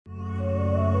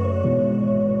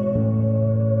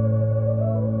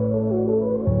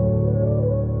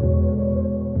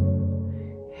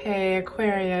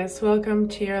Aquarius, welcome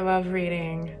to your love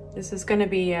reading. This is going to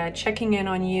be checking in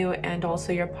on you and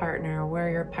also your partner,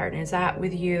 where your partner is at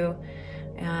with you,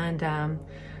 and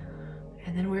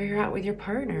then where you're at with your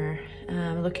partner.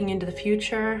 Looking into the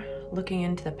future, looking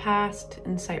into the past,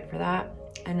 insight for that,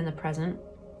 and in the present.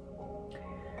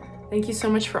 Thank you so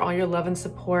much for all your love and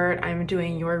support. I'm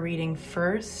doing your reading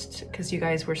first because you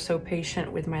guys were so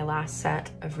patient with my last set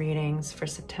of readings for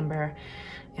September,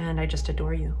 and I just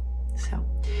adore you. So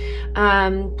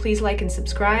please like and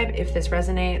subscribe if this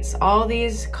resonates. All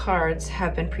these cards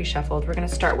have been pre-shuffled. We're going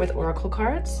to start with oracle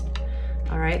cards.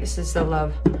 All right, this is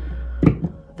the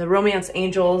Romance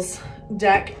Angels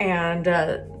deck, and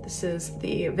this is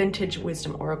the Vintage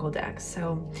Wisdom Oracle deck.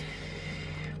 So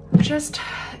just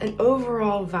an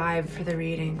overall vibe for the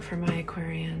reading for my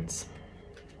Aquarians.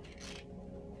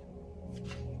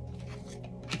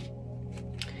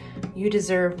 You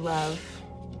deserve love.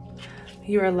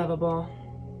 You are lovable.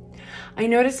 I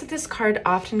notice that this card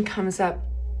often comes up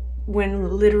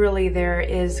when literally there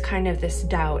is kind of this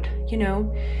doubt, you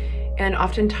know, and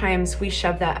oftentimes we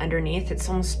shove that underneath. It's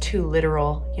almost too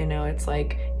literal, you know. It's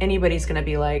like anybody's gonna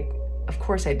be like, of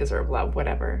course I deserve love,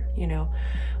 whatever, you know.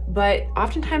 But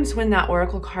oftentimes when that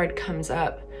oracle card comes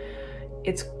up,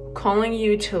 it's calling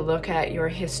you to look at your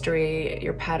history,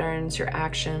 your patterns, your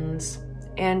actions,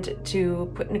 and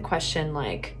to put into question,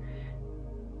 like,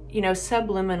 you know,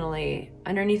 subliminally,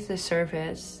 underneath the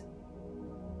surface,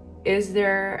 is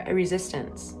there a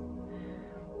resistance?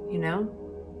 You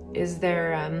know, is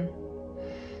there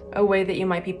a way that you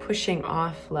might be pushing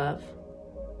off love?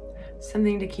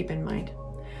 Something to keep in mind.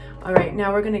 All right,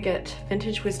 now we're gonna get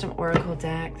Vintage Wisdom Oracle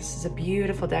deck. This is a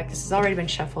beautiful deck. This has already been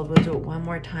shuffled. We'll do it one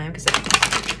more time because it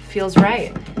feels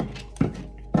right.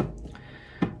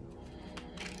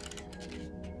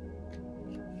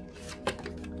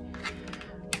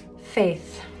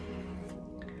 Faith.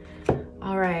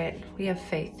 All right, we have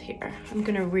faith here. I'm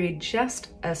gonna read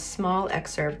just a small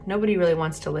excerpt. Nobody really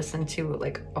wants to listen to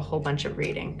like a whole bunch of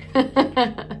reading.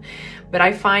 But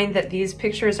I find that these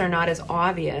pictures are not as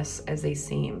obvious as they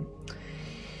seem.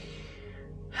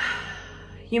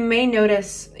 You may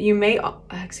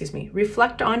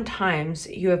reflect on times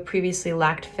you have previously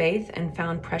lacked faith and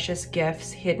found precious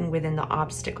gifts hidden within the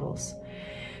obstacles.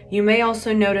 You may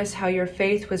also notice how your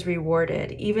faith was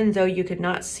rewarded, even though you could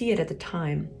not see it at the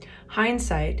time.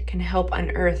 Hindsight can help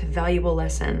unearth valuable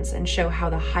lessons and show how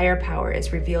the higher power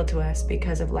is revealed to us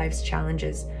because of life's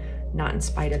challenges, not in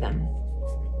spite of them.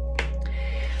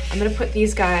 I'm gonna put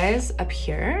these guys up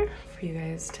here for you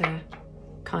guys to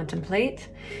contemplate,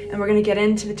 and we're gonna get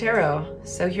into the tarot.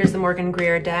 So here's the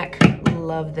Morgan-Greer deck.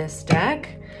 Love this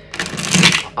deck.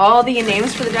 All the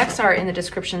names for the decks are in the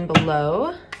description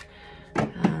below.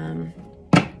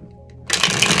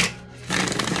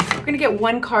 We're gonna get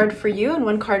one card for you and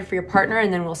one card for your partner,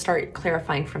 and then we'll start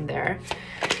clarifying from there.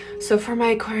 So for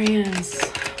my Aquarians,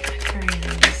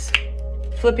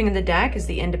 flipping the deck is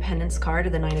the Independence card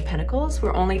of the Nine of Pentacles.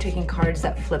 We're only taking cards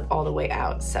that flip all the way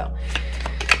out, so.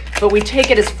 But we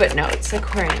take it as footnotes.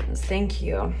 Aquarians, thank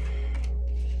you.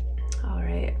 All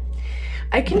right.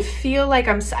 I feel like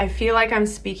I'm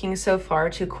speaking so far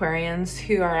to Aquarians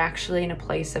who are actually in a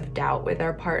place of doubt with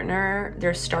their partner.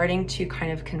 They're starting to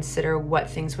kind of consider what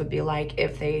things would be like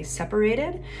if they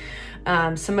separated.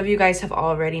 Some of you guys have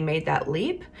already made that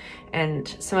leap, and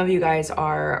some of you guys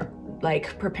are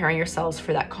like preparing yourselves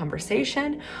for that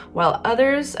conversation, while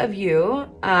others of you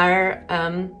are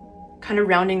kind of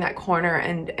rounding that corner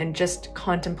and just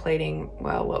contemplating,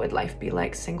 well, what would life be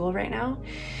like single right now?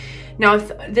 Now,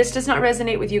 if this does not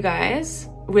resonate with you guys,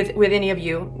 with any of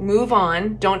you, move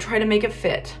on. Don't try to make it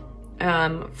fit.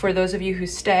 For those of you who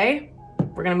stay,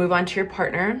 we're gonna move on to your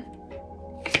partner.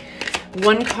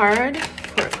 One card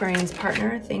for Aquarian's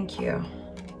partner, thank you.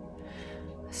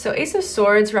 So Ace of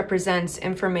Swords represents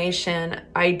information,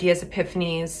 ideas,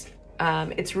 epiphanies.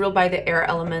 It's ruled by the air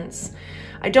elements.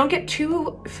 I don't get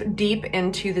too deep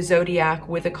into the zodiac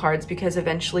with the cards because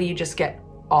eventually you just get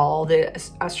all the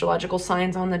astrological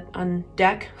signs on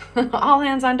deck, all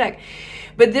hands on deck.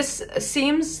 But this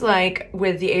seems like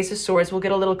with the Ace of Swords, we'll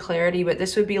get a little clarity, but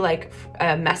this would be like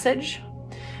a message,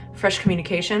 fresh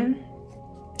communication.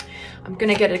 I'm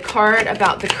gonna get a card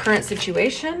about the current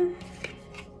situation.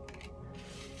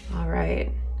 All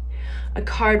right, a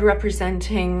card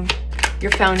representing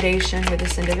your foundation with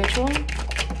this individual.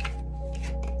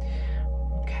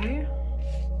 Okay.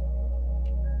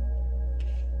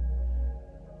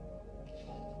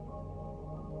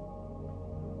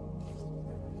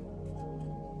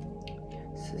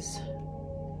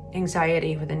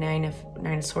 Anxiety with the Nine of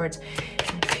Swords,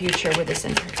 and future with this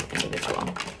individual.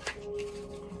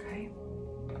 Okay.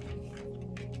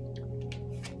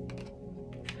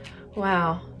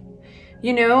 Wow.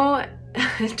 You know,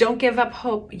 don't give up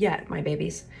hope yet, my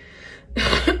babies.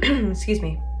 Excuse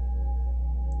me.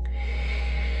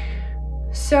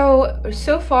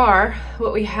 So far,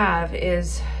 what we have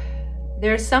is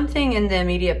there's something in the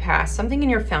immediate past, something in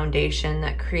your foundation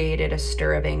that created a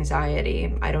stir of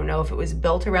anxiety. I don't know if it was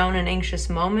built around an anxious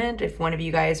moment, if one of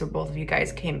you guys or both of you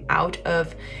guys came out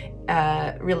of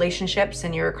relationships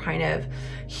and you're kind of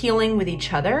healing with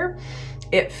each other.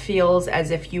 It feels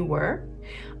as if you were.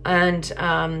 And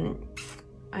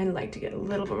I'd like to get a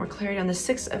little bit more clarity on the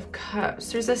Six of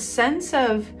Cups. There's a sense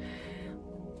of,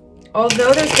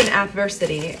 although there's been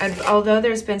adversity, and although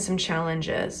there's been some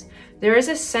challenges, there is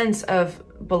a sense of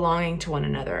belonging to one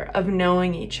another, of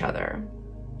knowing each other,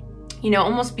 you know,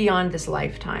 almost beyond this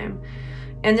lifetime.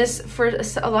 And this, for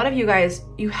a lot of you guys,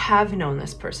 you have known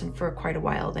this person for quite a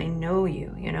while. They know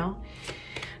you, you know.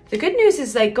 The good news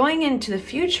is, like, going into the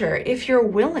future, if you're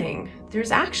willing,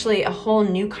 there's actually a whole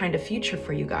new kind of future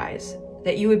for you guys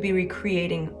that you would be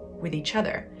recreating with each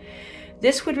other.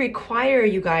 This would require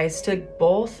you guys to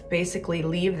both basically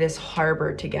leave this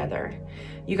harbor together.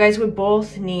 You guys would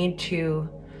both need to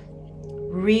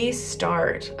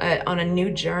restart on a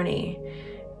new journey,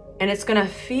 and it's gonna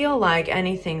feel like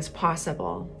anything's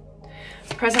possible.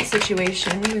 Present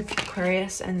situation with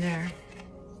Aquarius and their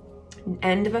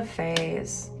end of a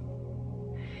phase.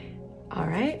 All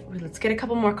right, let's get a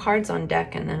couple more cards on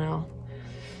deck, and then a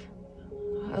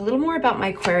little more about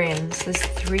my Aquarians. This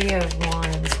Three of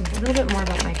Wands. A little bit more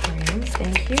about my Aquarians.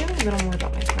 Thank you. A little more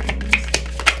about my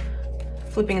Aquarians.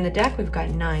 Flipping in the deck, we've got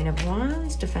Nine of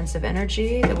Wands, defensive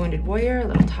energy, the wounded warrior, a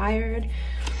little tired.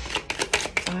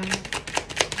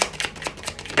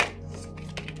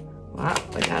 Wow,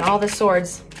 we got all the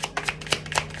swords.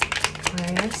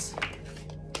 Aquarius.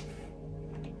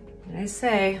 What did I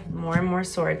say? More and more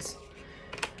swords.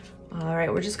 All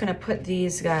right, we're just gonna put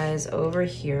these guys over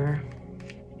here.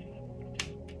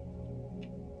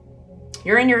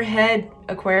 You're in your head,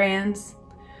 Aquarians.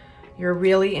 You're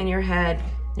really in your head.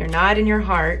 You're not in your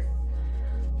heart.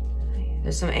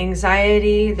 There's some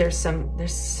anxiety. There's a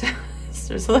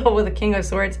little with the King of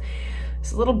Swords.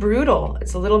 It's a little brutal.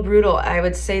 It's a little brutal. I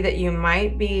would say that you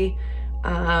might be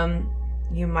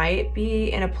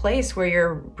in a place where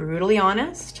you're brutally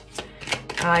honest.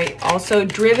 Also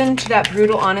driven to that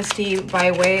brutal honesty by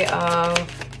way of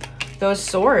those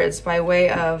swords, by way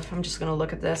of, I'm just gonna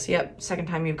look at this. Yep, second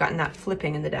time you've gotten that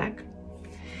flipping in the deck.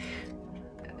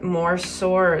 More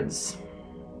swords.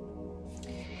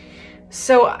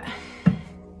 So,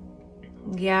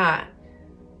 yeah.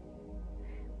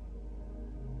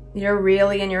 You're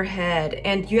really in your head,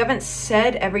 and you haven't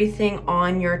said everything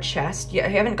on your chest. You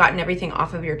haven't gotten everything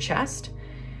off of your chest,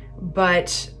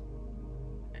 but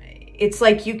it's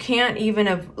like you can't even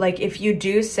have, like, if you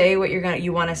do say what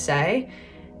you want to say,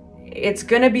 it's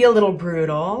gonna be a little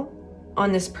brutal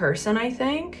on this person, I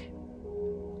think.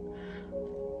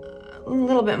 A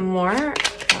little bit more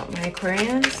about my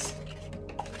Aquarians.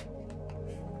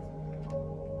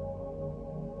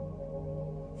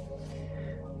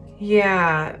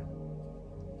 Yeah,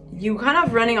 you kind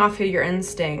of running off of your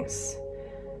instincts.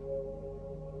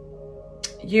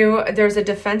 There's a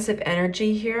defensive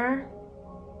energy here.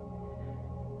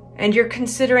 And you're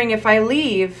considering, if I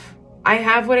leave, I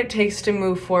have what it takes to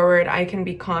move forward. I can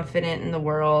be confident in the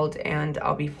world and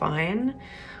I'll be fine.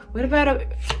 What about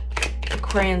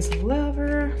Aquarian's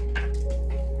lover?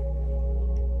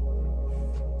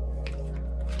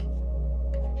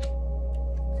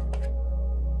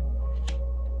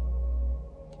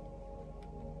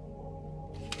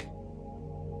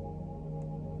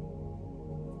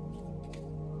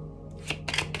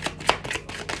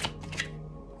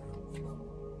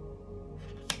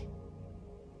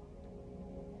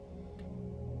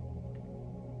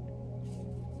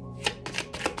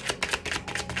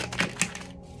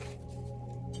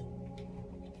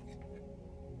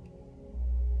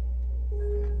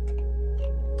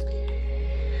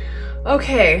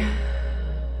 Okay,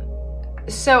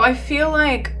 so I feel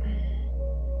like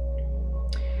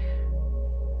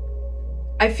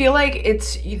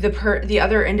it's the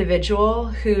other individual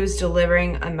who's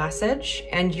delivering a message,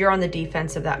 and you're on the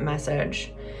defense of that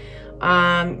message.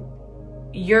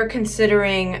 You're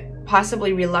considering,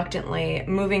 possibly reluctantly,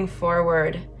 moving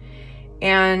forward,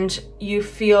 and you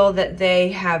feel that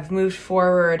they have moved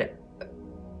forward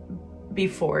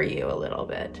before you a little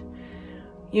bit.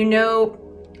 You know,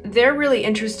 they're really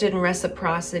interested in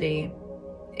reciprocity,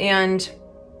 and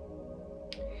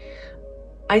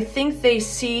I think they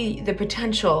see the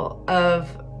potential of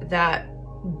that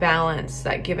balance,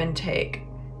 that give and take.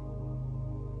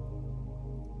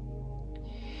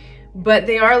 But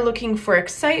they are looking for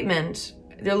excitement.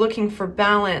 they're looking for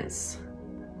balance,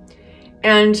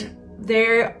 and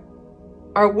they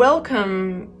are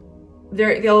welcome.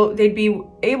 They'd be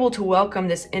able to welcome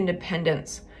this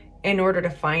independence in order to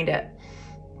find it.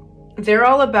 They're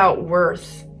all about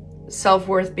worth,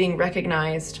 self-worth being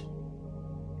recognized,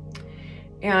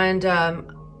 and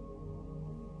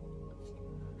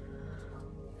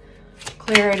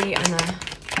clarity on the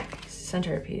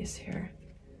centerpiece here.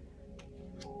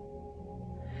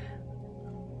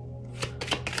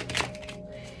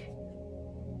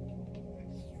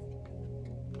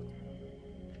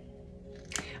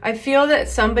 I feel that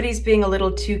somebody's being a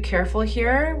little too careful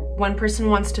here. One person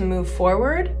wants to move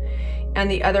forward and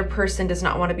the other person does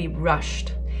not want to be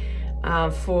rushed.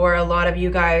 For a lot of you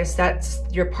guys, that's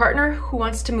your partner who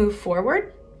wants to move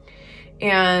forward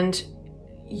and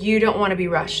you don't want to be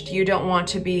rushed. You don't want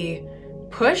to be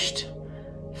pushed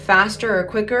faster or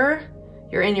quicker.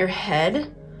 You're in your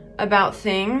head about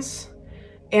things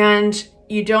and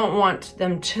you don't want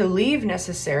them to leave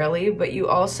necessarily, but you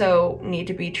also need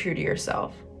to be true to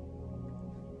yourself.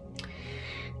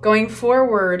 Going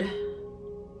forward,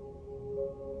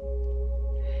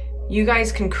 you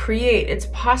guys can create, it's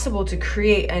possible to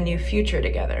create a new future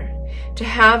together, to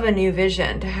have a new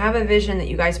vision, to have a vision that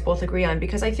you guys both agree on,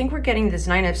 because I think we're getting this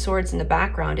Nine of Swords in the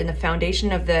background, in the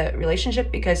foundation of the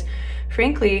relationship, because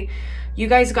frankly, you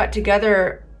guys got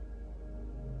together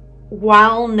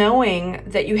while knowing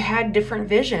that you had different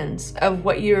visions of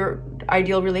what your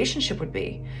ideal relationship would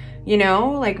be. You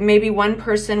know, like maybe one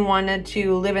person wanted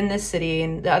to live in this city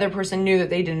and the other person knew that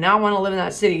they did not want to live in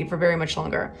that city for very much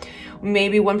longer.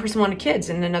 Maybe one person wanted kids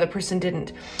and another person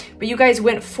didn't. But you guys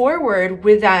went forward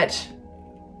with that,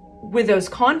 with those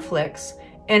conflicts,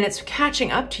 and it's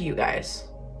catching up to you guys.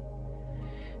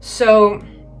 So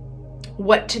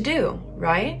what to do,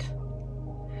 right?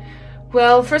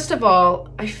 Well, first of all,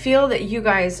 I feel that you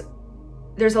guys,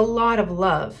 there's a lot of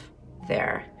love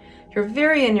there. You're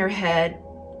very in your head.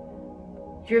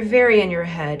 You're very in your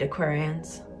head,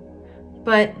 Aquarians,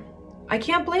 but I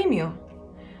can't blame you.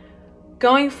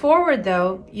 Going forward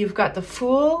though, you've got the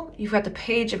Fool, you've got the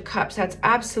Page of Cups. That's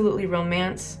absolutely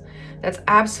romance. That's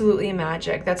absolutely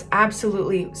magic. That's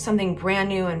absolutely something brand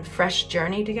new and fresh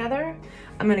journey together.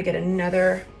 I'm gonna get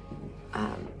another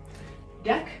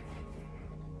deck.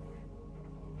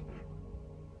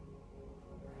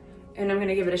 And I'm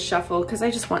gonna give it a shuffle because I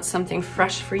just want something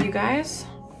fresh for you guys.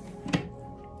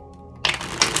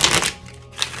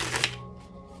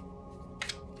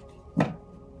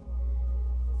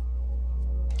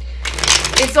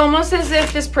 It's almost as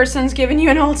if this person's giving you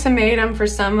an ultimatum for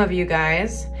some of you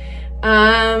guys.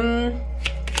 Honey,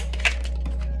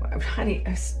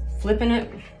 I was flipping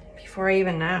it before I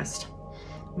even asked.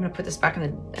 I'm gonna put this back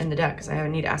in the deck because I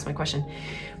need to ask my question.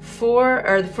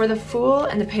 For the Fool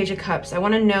and the Page of Cups, I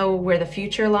want to know where the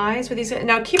future lies with these.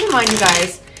 Now, keep in mind, you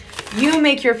guys, you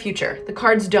make your future. The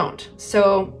cards don't.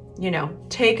 So, you know,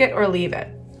 take it or leave it,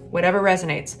 whatever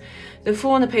resonates. The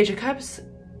Fool and the Page of Cups,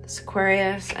 this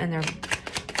Aquarius and their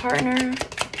partner,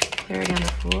 clarity on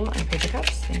the Fool and Page of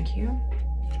Cups. Thank you.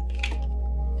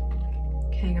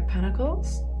 King of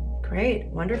Pentacles. Great,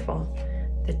 wonderful.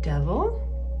 The Devil.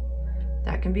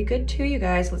 That can be good too, you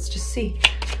guys. Let's just see.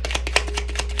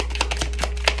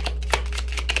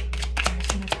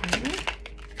 There's my partner.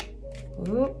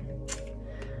 Ooh.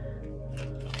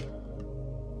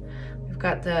 We've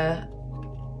got the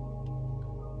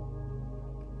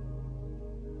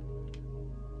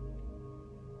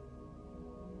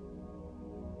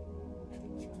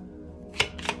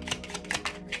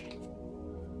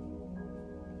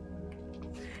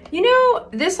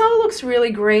this all looks really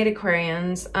great,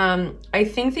 Aquarians. I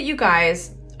think that you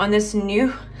guys on this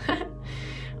new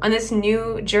on this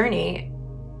new journey,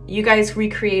 you guys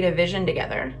recreate a vision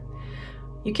together.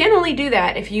 You can only do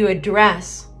that if you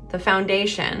address the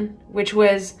foundation, which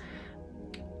was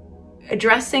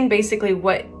addressing basically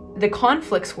what the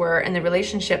conflicts were in the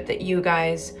relationship that you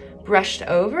guys brushed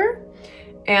over.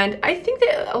 And I think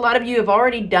that a lot of you have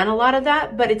already done a lot of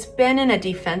that, but it's been in a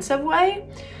defensive way.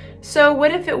 So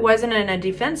what if it wasn't in a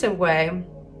defensive way,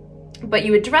 but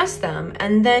you address them,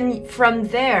 and then from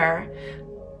there,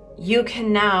 you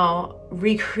can now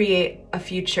recreate a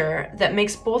future that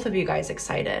makes both of you guys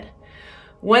excited.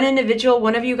 One individual,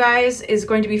 one of you guys is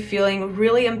going to be feeling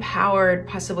really empowered,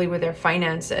 possibly with their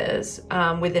finances,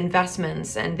 with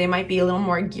investments, and they might be a little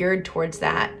more geared towards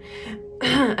that.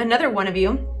 Another one of you,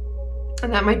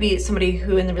 and that might be somebody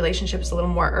who in the relationship is a little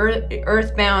more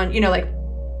earthbound, you know, like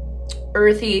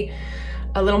earthy,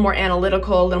 a little more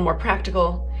analytical, a little more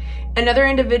practical. Another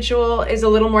individual is a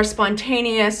little more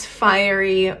spontaneous,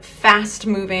 fiery, fast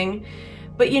moving.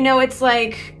 But you know, it's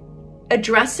like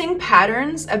addressing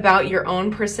patterns about your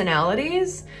own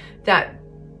personalities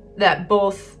that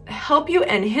both help you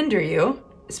and hinder you,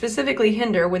 specifically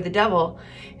hinder with the devil.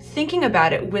 Thinking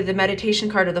about it with the meditation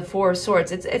card of the Four of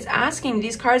Swords, it's asking,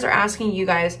 these cards are asking you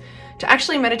guys to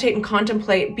actually meditate and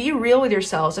contemplate, be real with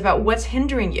yourselves about what's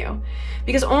hindering you.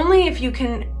 Because only if you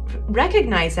can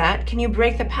recognize that can you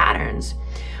break the patterns,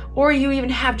 or you even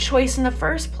have choice in the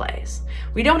first place.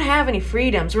 We don't have any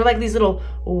freedoms. We're like these little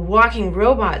walking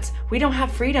robots. We don't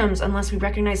have freedoms unless we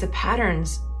recognize the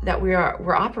patterns that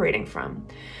we're operating from.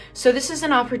 So this is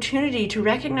an opportunity to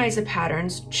recognize the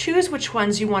patterns, choose which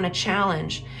ones you want to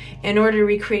challenge in order to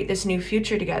recreate this new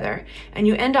future together. And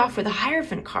you end off with a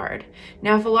Hierophant card.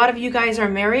 Now, if a lot of you guys are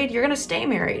married, you're going to stay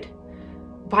married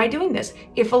by doing this.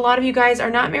 If a lot of you guys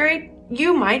are not married,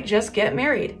 you might just get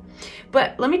married.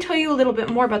 But let me tell you a little bit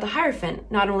more about the Hierophant.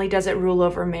 Not only does it rule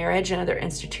over marriage and other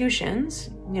institutions,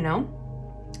 you know,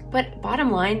 but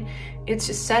bottom line, it's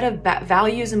a set of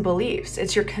values and beliefs.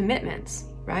 It's your commitments,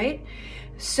 right?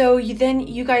 So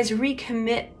you guys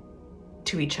recommit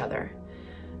to each other,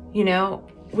 you know,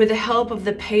 with the help of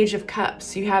the Page of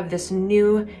Cups. You have this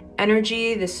new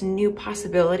energy, this new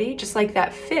possibility, just like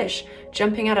that fish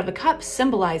jumping out of a cup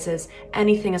symbolizes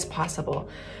anything is possible.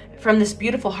 From this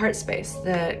beautiful heart space,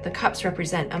 the cups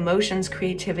represent emotions,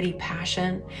 creativity,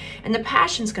 passion, and the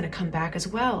passion's going to come back as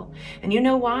well. And you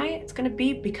know why? It's going to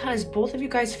be because both of you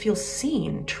guys feel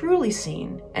seen, truly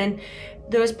seen. And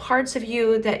those parts of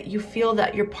you that you feel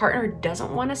that your partner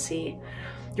doesn't want to see,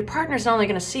 your partner's not only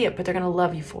going to see it, but they're going to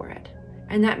love you for it.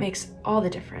 And that makes all the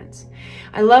difference.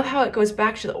 I love how it goes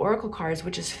back to the Oracle cards,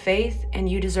 which is faith and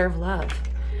you deserve love.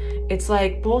 It's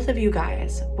like both of you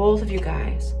guys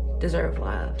deserve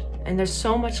love. And there's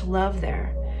so much love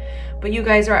there. But you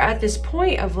guys are at this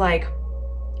point of like,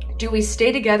 do we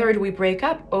stay together or do we break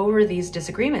up over these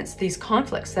disagreements, these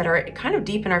conflicts that are kind of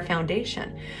deep in our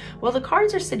foundation? Well, the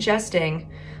cards are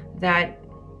suggesting that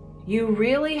you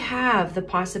really have the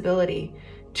possibility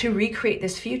to recreate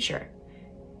this future.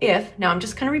 Now I'm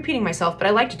just kind of repeating myself, but I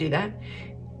like to do that.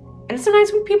 And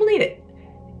sometimes when people need it.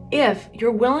 If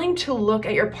you're willing to look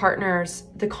at your partner's,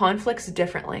 the conflicts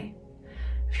differently,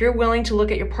 if you're willing to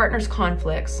look at your partner's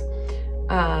conflicts,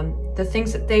 the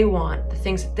things that they want, the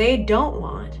things that they don't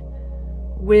want,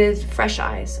 with fresh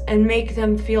eyes and make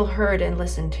them feel heard and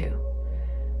listened to,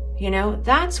 you know,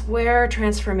 that's where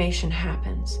transformation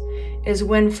happens, is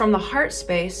when from the heart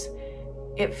space,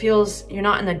 it feels you're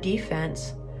not in the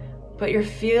defense, but you're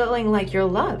feeling like you're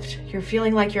loved. You're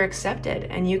feeling like you're accepted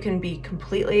and you can be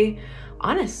completely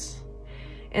honest.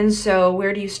 And so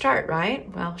where do you start, right?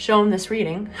 Well, show them this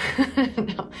reading.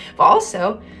 No. But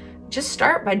also, just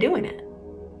start by doing it.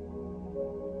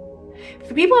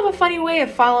 People have a funny way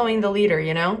of following the leader,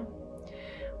 you know?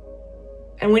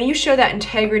 And when you show that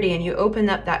integrity and you open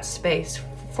up that space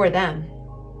for them,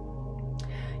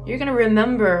 you're going to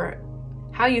remember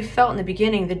how you felt in the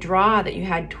beginning, the draw that you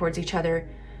had towards each other.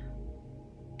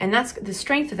 And that's the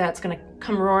strength of that's going to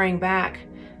come roaring back,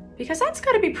 because that's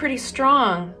got to be pretty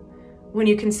strong when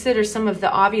you consider some of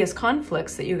the obvious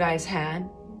conflicts that you guys had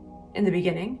in the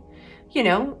beginning, you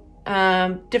know,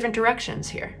 different directions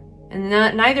here. And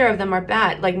neither of them are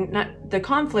bad. Like, the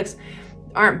conflicts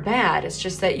aren't bad. It's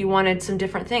just that you wanted some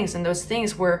different things. And those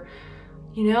things were,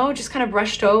 you know, just kind of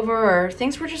brushed over, or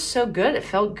things were just so good. It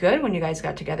felt good when you guys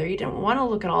got together. You didn't want to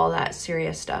look at all that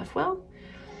serious stuff. Well,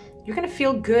 you're going to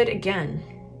feel good again.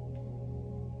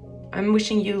 I'm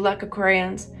wishing you luck,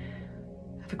 Aquarians.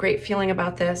 Have a great feeling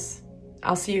about this.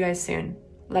 I'll see you guys soon.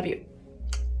 Love you.